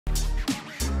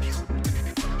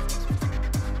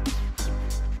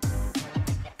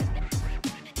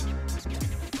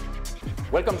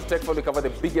Welcome to Techfile. We cover the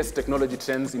biggest technology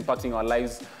trends impacting our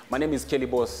lives. My name is Kelley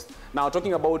Boss. Now,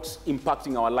 talking about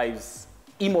impacting our lives,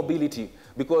 e-mobility,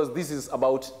 because this is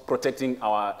about protecting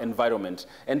our environment.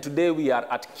 And today we are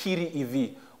at Kiri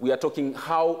EV. We are talking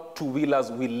how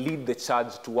two-wheelers will lead the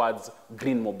charge towards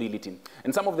green mobility.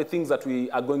 And some of the things that we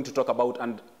are going to talk about,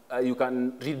 and you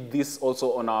can read this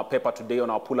also on our paper today, on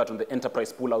our pullout, on the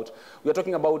enterprise pullout. We are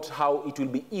talking about how it will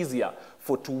be easier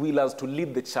for two-wheelers to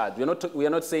lead the charge. We are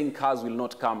not saying cars will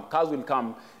not come. Cars will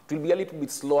come. It will be a little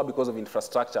bit slower because of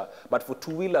infrastructure. But for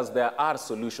two-wheelers, there are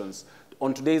solutions.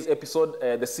 On today's episode,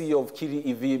 the CEO of Kiri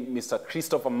EV, Mr.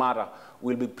 Christoffer Mara,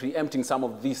 will be preempting some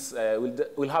of this.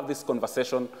 We'll have this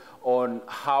conversation on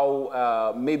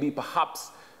how maybe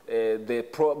perhaps the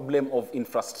problem of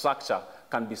infrastructure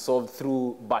can be solved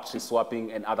through battery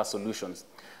swapping and other solutions.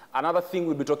 Another thing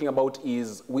we'll be talking about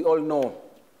is, we all know,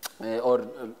 or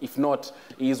if not,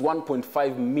 is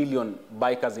 1.5 million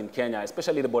bikers in Kenya,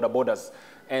 especially the border-borders.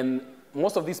 And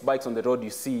most of these bikes on the road you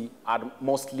see are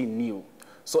mostly new.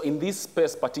 So in this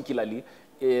space particularly,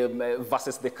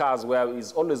 versus the cars where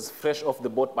it's always fresh off the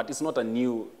boat, but it's not a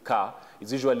new car.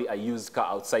 It's usually a used car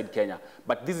outside Kenya.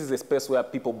 But this is a space where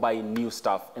people buy new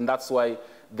stuff, and that's why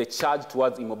the charge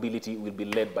towards e-mobility will be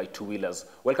led by two-wheelers.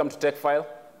 Welcome to Techfile.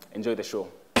 Enjoy the show.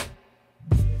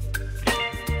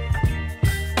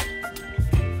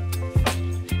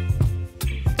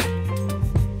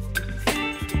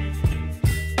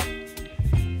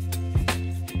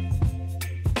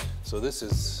 So this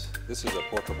is a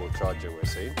portable charger, we're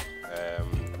saying,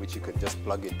 which you can just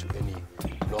plug into any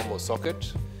normal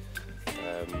socket.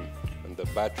 When the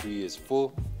battery is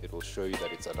full, it will show you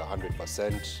that it's at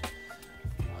 100%.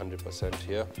 100%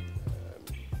 here,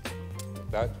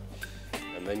 like that,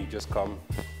 and then you just come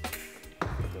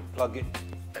and plug it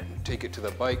and take it to the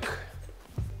bike.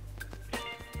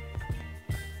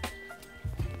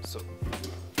 So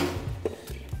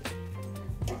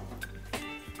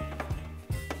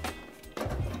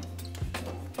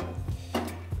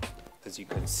as you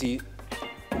can see,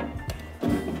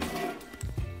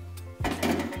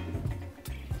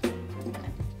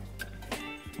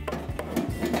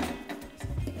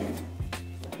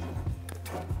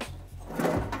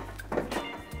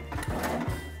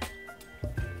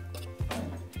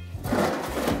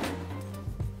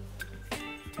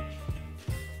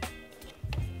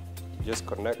 just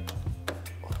connect.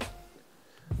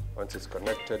 Once it's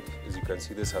connected, as you can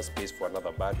see, this has space for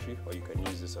another battery, or you can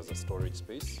use this as a storage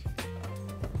space.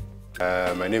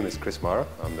 My name is Christoffer Mara.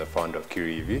 I'm the founder of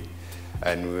Kiri EV,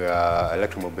 and we are an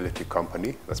electric mobility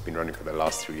company that's been running for the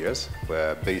last 3 years.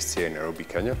 We're based here in Nairobi,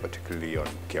 Kenya, particularly on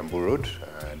Kiambu Road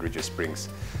and Regis Springs.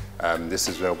 This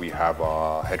is where we have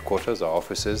our headquarters, our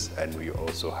offices, and we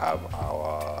also have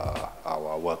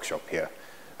our workshop here.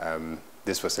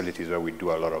 This facility is where we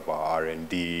do a lot of our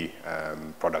R&D,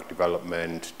 product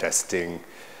development, testing,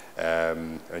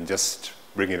 and just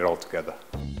bringing it all together.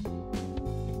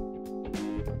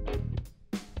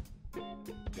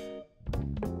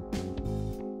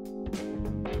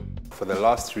 For the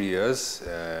last 3 years,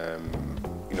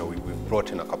 we've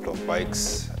brought in a couple of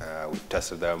bikes, we've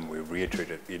tested them, we've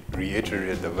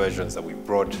reiterated the versions that we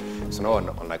brought. So now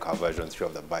on like our version 3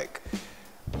 of the bike,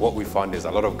 what we found is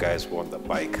a lot of guys want the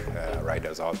bike,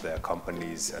 riders out there,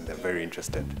 companies, and they're very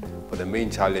interested. But the main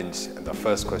challenge and the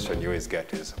first question you always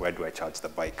get is, where do I charge the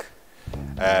bike?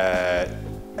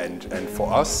 And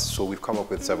for us, so we've come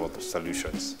up with several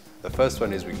solutions. The first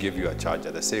one is we give you a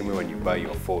charger. The same way when you buy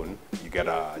your phone, you get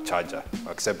a charger.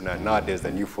 Except nowadays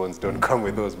the new phones don't come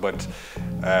with those, but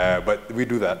we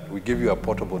do that. We give you a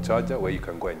portable charger where you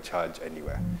can go and charge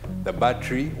anywhere. The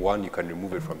battery, one, you can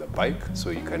remove it from the bike, so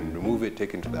you can remove it,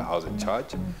 take it to the house and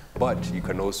charge. But you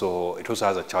can also, it also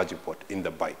has a charging port in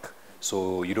the bike.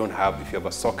 So you don't have, if you have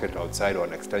a socket outside or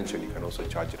an extension, you can also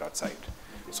charge it outside.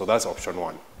 So that's option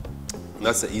one. And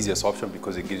that's the easiest option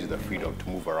because it gives you the freedom to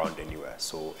move around anywhere.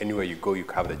 So anywhere you go, you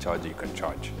have the charger, you can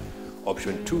charge.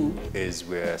 Option two is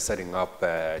we're setting up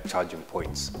charging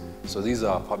points. So these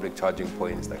are public charging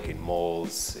points like in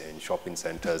malls, in shopping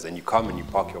centers, and you come and you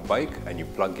park your bike and you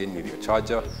plug in with your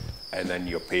charger, and then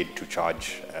you're paid to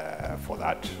charge for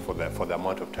the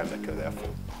amount of time that you're there for.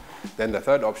 Then the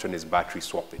third option is battery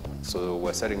swapping. So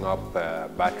we're setting up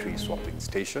battery swapping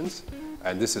stations.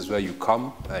 And this is where you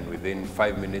come, and within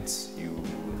 5 minutes, you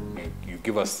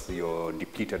give us your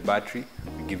depleted battery,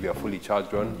 we give you a fully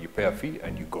charged one, you pay a fee,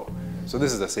 and you go. So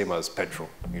this is the same as petrol,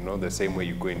 the same way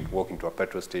you go and walk into a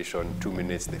petrol station, 2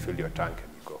 minutes, they fill your tank,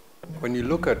 and you go. When you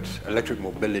look at electric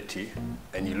mobility,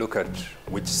 and you look at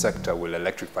which sector will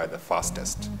electrify the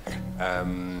fastest,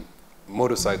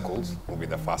 motorcycles will be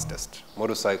the fastest.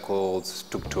 Motorcycles,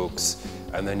 tuk-tuks,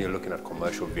 and then you're looking at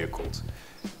commercial vehicles.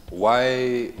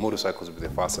 Why motorcycles will be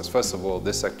the fastest? First of all,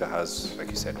 this sector has, like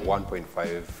you said,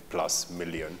 1.5+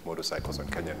 million motorcycles on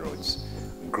Kenyan roads,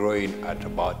 growing at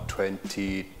about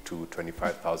 20 to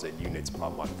 25,000 units per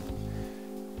month.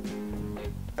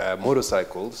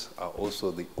 Motorcycles are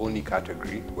also the only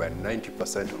category where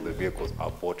 90% of the vehicles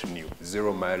are bought new,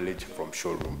 0 mileage from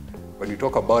showroom. When we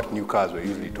talk about new cars, we're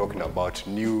usually talking about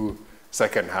new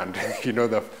second-hand. You know,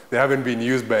 they haven't been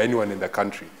used by anyone in the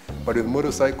country. But with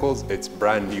motorcycles, it's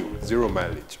brand new, 0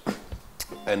 mileage.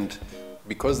 And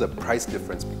because the price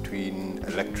difference between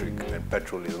electric and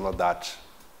petrol is not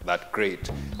that great,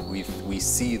 we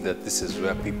see that this is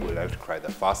where people will electrify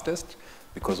the fastest,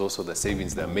 because also the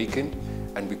savings they're making,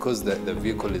 and because the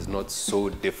vehicle is not so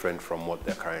different from what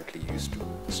they're currently used to.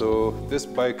 So this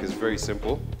bike is very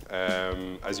simple.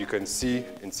 As you can see,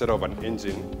 instead of an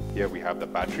engine, here we have the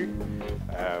battery.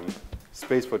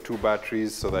 Space for 2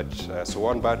 batteries, so that so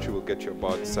 1 battery will get you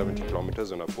about 70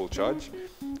 kilometers on a full charge.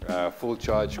 Full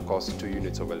charge costs 2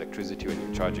 units of electricity when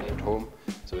you're charging at home.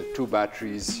 So with 2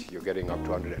 batteries, you're getting up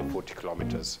to 140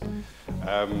 kilometers.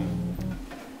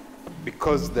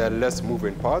 Because there are less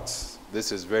moving parts,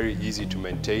 this is very easy to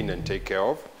maintain and take care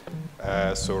of.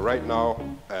 So right now,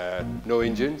 no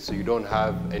engine, so you don't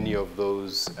have any of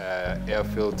those air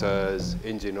filters,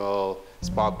 engine oil,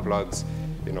 spark plugs.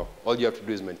 You know, all you have to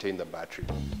do is maintain the battery.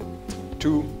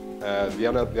 2, the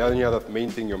only other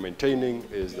main thing you're maintaining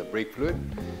is the brake fluid.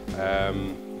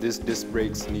 Disc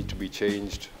brakes need to be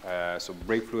changed. So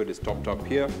brake fluid is topped up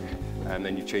here, and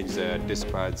then you change the disc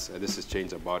pads. This is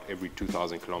changed about every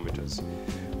 2,000 kilometers.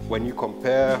 When you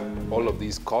compare all of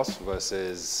these costs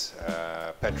versus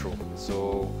petrol,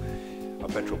 so a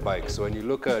petrol bike. So when you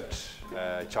look at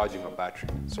charging a battery,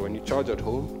 so when you charge at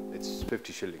home, it's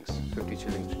 50 shillings. 50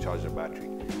 shillings to charge a battery.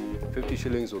 50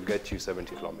 shillings will get you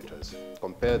 70 kilometers.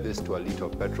 Compare this to a litre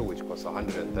of petrol, which costs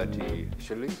 130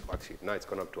 shillings. Actually, now it's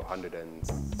gone up to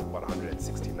about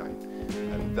 169.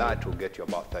 And that will get you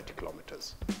about 30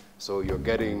 kilometers. So you're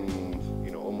getting,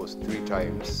 you know, almost 3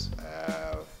 times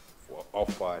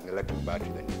off an electric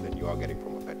battery than you are getting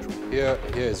from a petrol. Here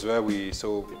is where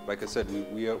so like I said,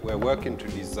 we're working to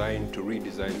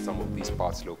redesign some of these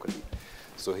parts locally.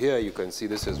 So here you can see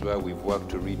this is where we've worked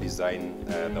to redesign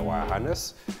the wire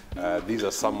harness. These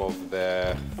are some of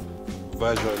the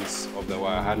versions of the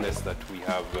wire harness that we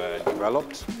have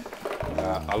developed.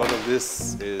 A lot of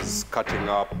this is cutting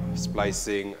up,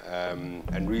 splicing,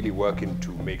 and really working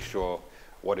to make sure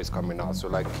what is coming out. So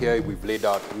like here we've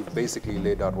basically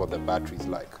laid out what the battery is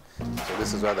like. So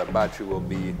this is where the battery will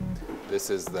be. This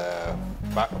is the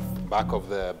back of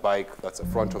the bike, that's the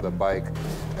front of the bike,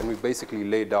 and we basically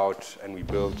laid out and we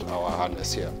built our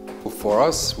harness here. For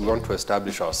us, we want to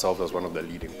establish ourselves as one of the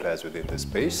leading players within this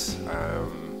space,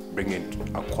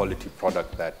 bringing a quality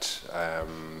product that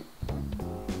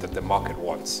the market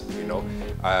wants. You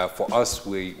know, for us,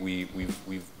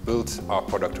 we've built our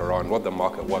product around what the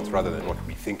market wants rather than what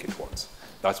we think it wants.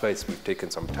 That's why we've taken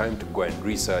some time to go and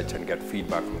research and get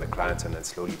feedback from the clients and then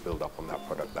slowly build up on that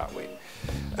product that way.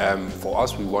 For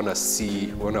us, we want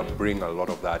to bring a lot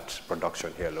of that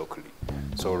production here locally.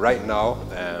 So right now,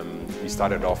 we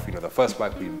started off, you know, the first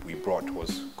bike we brought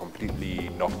was completely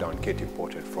knockdown kit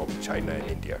imported from China and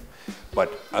India.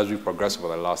 But as we progress over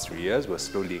the last 3 years, we're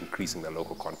slowly increasing the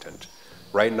local content.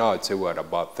 Right now, I'd say we're at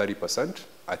about 30%.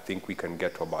 I think we can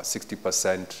get to about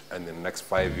 60%, and in the next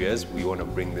 5 years, we want to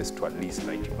bring this to at least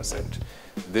 90%.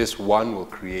 This one will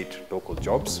create local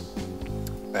jobs,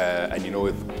 and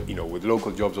with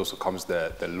local jobs also comes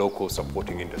the local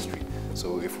supporting industry.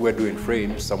 So if we're doing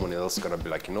frames, someone else is going to be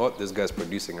like, you know what, this guy's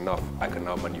producing enough, I can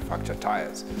now manufacture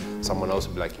tires. Someone else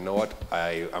will be like, you know what,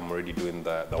 I'm already doing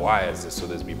the wires, so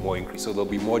there's be more increase. So there'll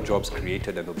be more jobs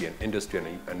created, and there'll be an industry and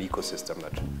an ecosystem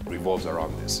that revolves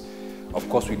around this. Of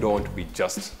course, we don't want to be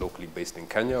just locally based in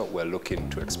Kenya. We're looking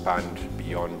to expand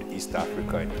beyond East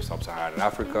Africa into Sub-Saharan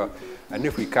Africa. And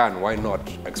if we can, why not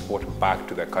export back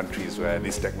to the countries where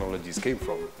these technologies came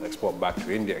from? Export back to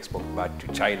India, export back to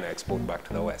China, export back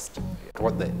to the West.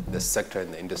 What the sector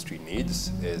and the industry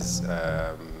needs is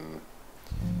a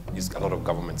lot of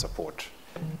government support.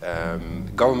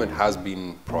 Government has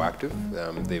been proactive.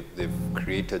 They've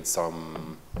created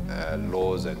some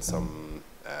laws and some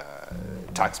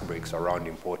tax breaks around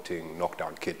importing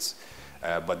knockdown kits.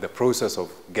 But the process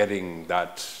of getting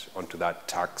that onto that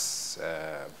tax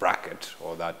bracket,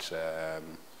 or that,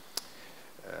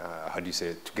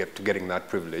 to getting that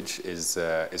privilege is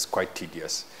quite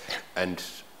tedious. And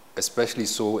especially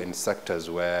so in sectors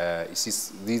where you see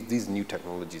these new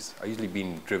technologies are usually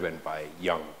being driven by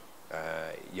young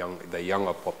the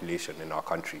younger population in our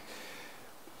country,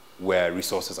 where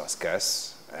resources are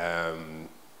scarce, and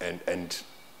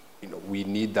you know, we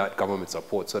need that government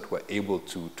support so that we're able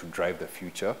to drive the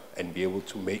future and be able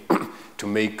to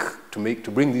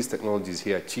bring these technologies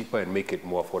here cheaper and make it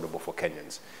more affordable for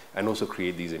Kenyans, and also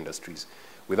create these industries.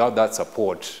 Without that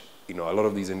support, you know, a lot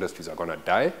of these industries are going to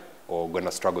die or going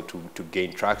to struggle to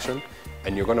gain traction,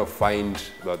 and you're going to find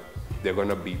that we're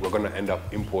going to end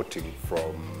up importing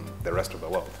from the rest of the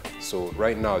world. So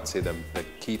right now, I'd say the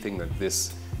key thing that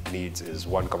this needs is,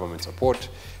 one, government support,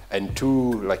 and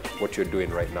two, like what you're doing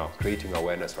right now, creating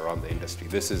awareness around the industry.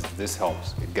 This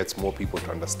helps. It gets more people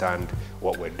to understand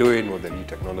what we're doing, what the new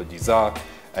technologies are.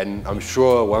 And I'm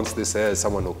sure once this airs,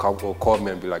 someone will call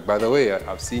me and be like, by the way,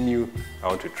 I've seen you, I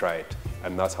want to try it.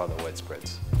 And that's how the word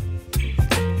spreads.